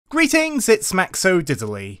Greetings, it's Maxo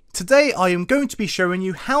Diddly. Today I am going to be showing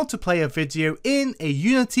you how to play a video in a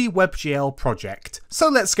Unity WebGL project. So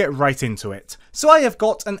let's get right into it. So I have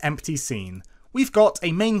got an empty scene. We've got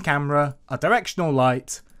a main camera, a directional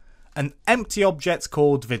light, an empty object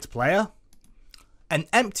called VidPlayer, an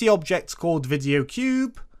empty object called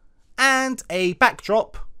VideoCube, and a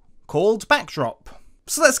backdrop called Backdrop.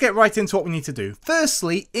 So let's get right into what we need to do.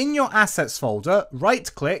 Firstly, in your assets folder,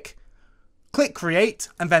 right click, click create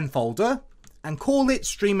and then folder and call it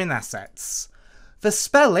streaming assets. The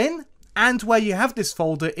spelling and where you have this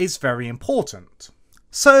folder is very important.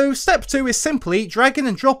 So step 2 is simply dragging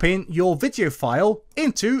and dropping your video file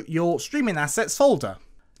into your streaming assets folder.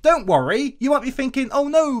 Don't worry, you might be thinking, oh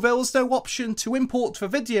no, there was no option to import the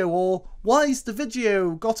video, or why's the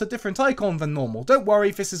video got a different icon than normal? Don't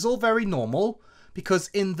worry, this is all very normal because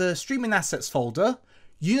in the streaming assets folder,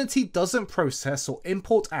 Unity doesn't process or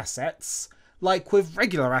import assets like with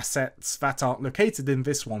regular assets that aren't located in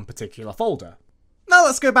this one particular folder. Now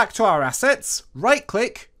let's go back to our assets, right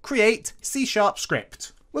click, create C#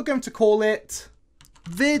 script. We're going to call it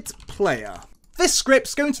VidPlayer. This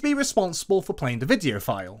script's going to be responsible for playing the video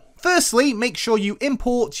file. Firstly, make sure you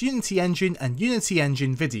import Unity Engine and Unity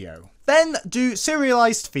Engine Video. Then do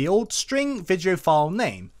serialized field string video file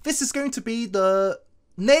name. This is going to be the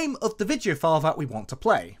name of the video file that we want to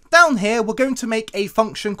play. Down here we're going to make a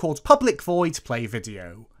function called public void play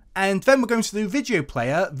video, and then we're going to do video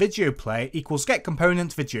play equals get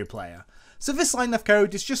component video player. So this line of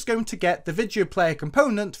code is just going to get the video player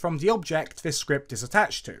component from the object this script is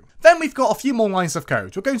attached to. Then we've got a few more lines of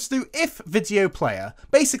code. We're going to do if video player.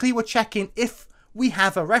 Basically we're checking if we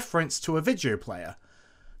have a reference to a video player.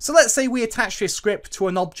 So let's say we attach this script to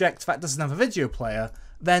an object that doesn't have a video player,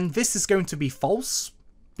 then this is going to be false,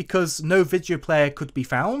 because no video player could be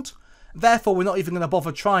found. Therefore, we're not even going to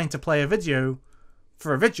bother trying to play a video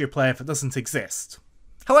for a video player that doesn't exist.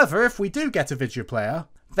 However, if we do get a video player,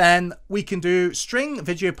 then we can do string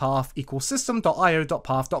video path equals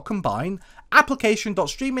system.io.path.combine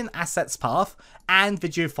application.streamingAssetsPath and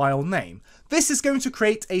video file name. This is going to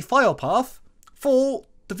create a file path for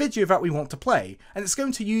the video that we want to play, and it's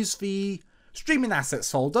going to use the streaming assets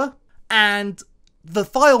folder and the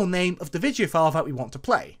file name of the video file that we want to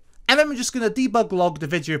play. And then we're just going to debug log the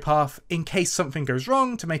video path in case something goes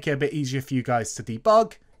wrong to make it a bit easier for you guys to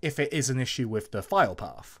debug if it is an issue with the file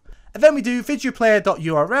path. And then we do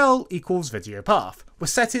videoplayer.url equals video path. We're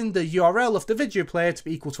setting the URL of the video player to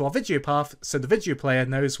be equal to our video path so the video player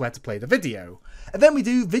knows where to play the video. And then we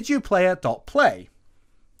do videoplayer.play.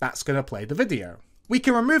 That's going to play the video. We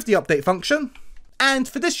can remove the update function, and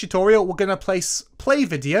for this tutorial we're going to place play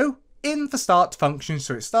video in the start function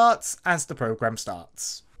so it starts as the program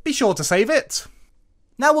starts. Be sure to save it.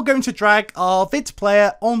 Now we're going to drag our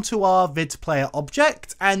VidPlayer onto our VidPlayer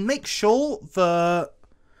object and make sure the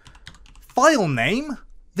file name,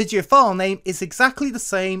 video file name, is exactly the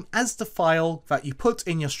same as the file that you put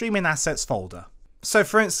in your streaming assets folder. So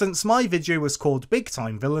for instance, my video was called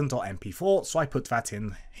bigtimevillain.mp4, so I put that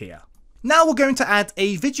in here. Now we're going to add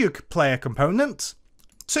a video player component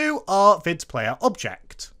to our VidPlayer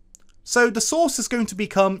object. So the source is going to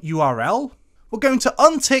become URL. We're going to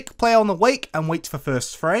untick play on awake and wait for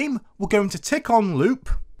first frame. We're going to tick on loop.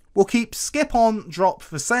 We'll keep skip on drop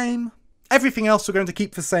the same. Everything else we're going to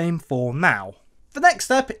keep the same for now. The next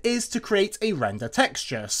step is to create a render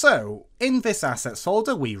texture. So in this assets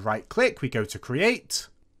folder, we right click, we go to create,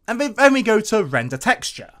 and then we go to render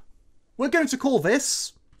texture. We're going to call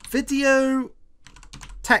this video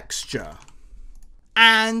texture.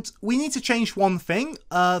 And we need to change one thing,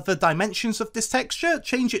 the dimensions of this texture.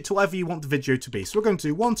 Change it to whatever you want the video to be. So we're going to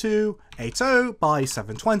do 1280 by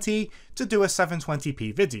 720 to do a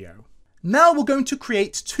 720p video. Now we're going to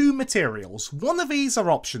create two materials. One of these are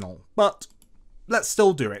optional, but let's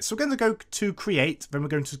still do it. So we're going to go to create, then we're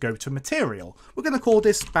going to go to material. We're going to call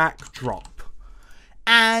this backdrop.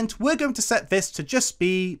 And we're going to set this to just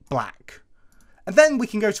be black. And then we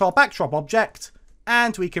can go to our backdrop object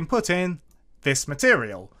and we can put in this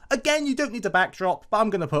material. Again, you don't need a backdrop, but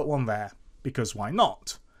I'm going to put one there, because why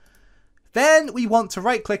not? Then we want to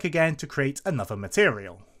right click again to create another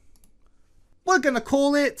material. We're going to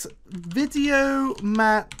call it video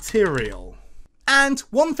material. And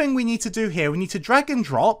one thing we need to do here, we need to drag and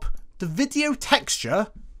drop the video texture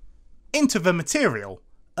into the material.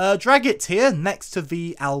 Drag it here next to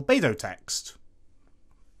the albedo text.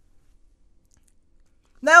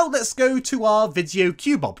 Now let's go to our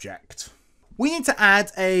VideoCube object. We need to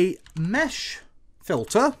add a mesh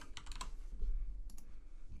filter,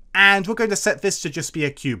 and we're going to set this to just be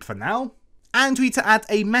a cube for now. And we need to add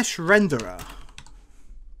a mesh renderer.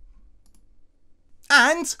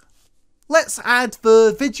 And let's add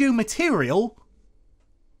the video material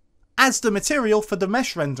as the material for the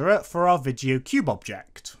mesh renderer for our video cube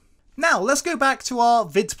object. Now let's go back to our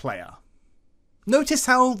vid player. Notice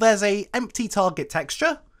how there's an empty target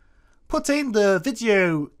texture. Put in the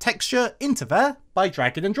video texture into there by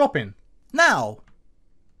dragging and dropping. Now,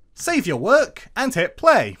 save your work and hit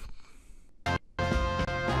play.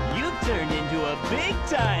 You've turned into a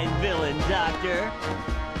big-time villain, Doctor.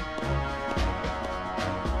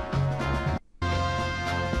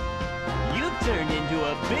 You've turned into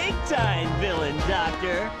a big-time villain,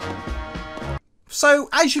 Doctor. So,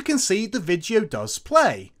 as you can see, the video does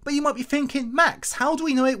play. But you might be thinking, Max, how do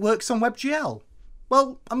we know it works on WebGL?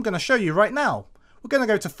 Well, I'm going to show you right now. We're going to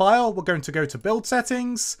go to File, we're going to go to Build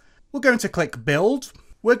Settings, we're going to click Build,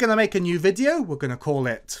 we're going to make a new video, we're going to call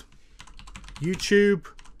it YouTube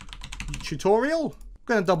Tutorial.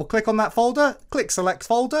 We're going to double click on that folder, click Select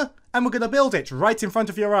Folder, and we're going to build it right in front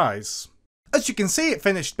of your eyes. As you can see, it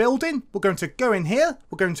finished building. We're going to go in here,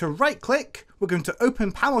 we're going to right click, we're going to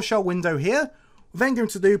open PowerShell window here, we're then going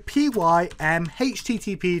to do pym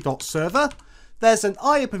http.server. There's an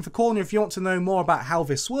eye up in the corner if you want to know more about how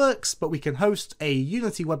this works, but we can host a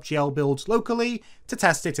Unity WebGL build locally to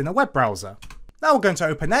test it in a web browser. Now we're going to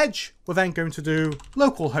open Edge, we're then going to do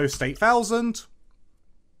localhost 8000.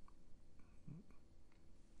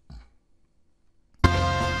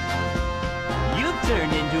 You've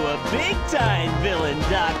turned into a big-time villain,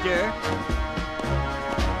 Doctor.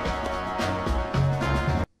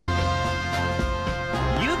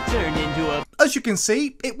 You've turned into a... As you can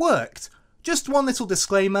see, it worked. Just one little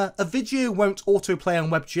disclaimer, a video won't autoplay on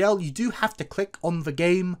WebGL, you do have to click on the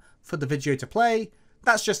game for the video to play.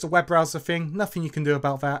 That's just a web browser thing, nothing you can do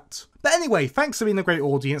about that. But anyway, thanks for being a great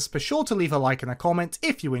audience, be sure to leave a like and a comment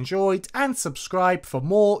if you enjoyed, and subscribe for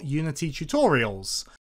more Unity tutorials.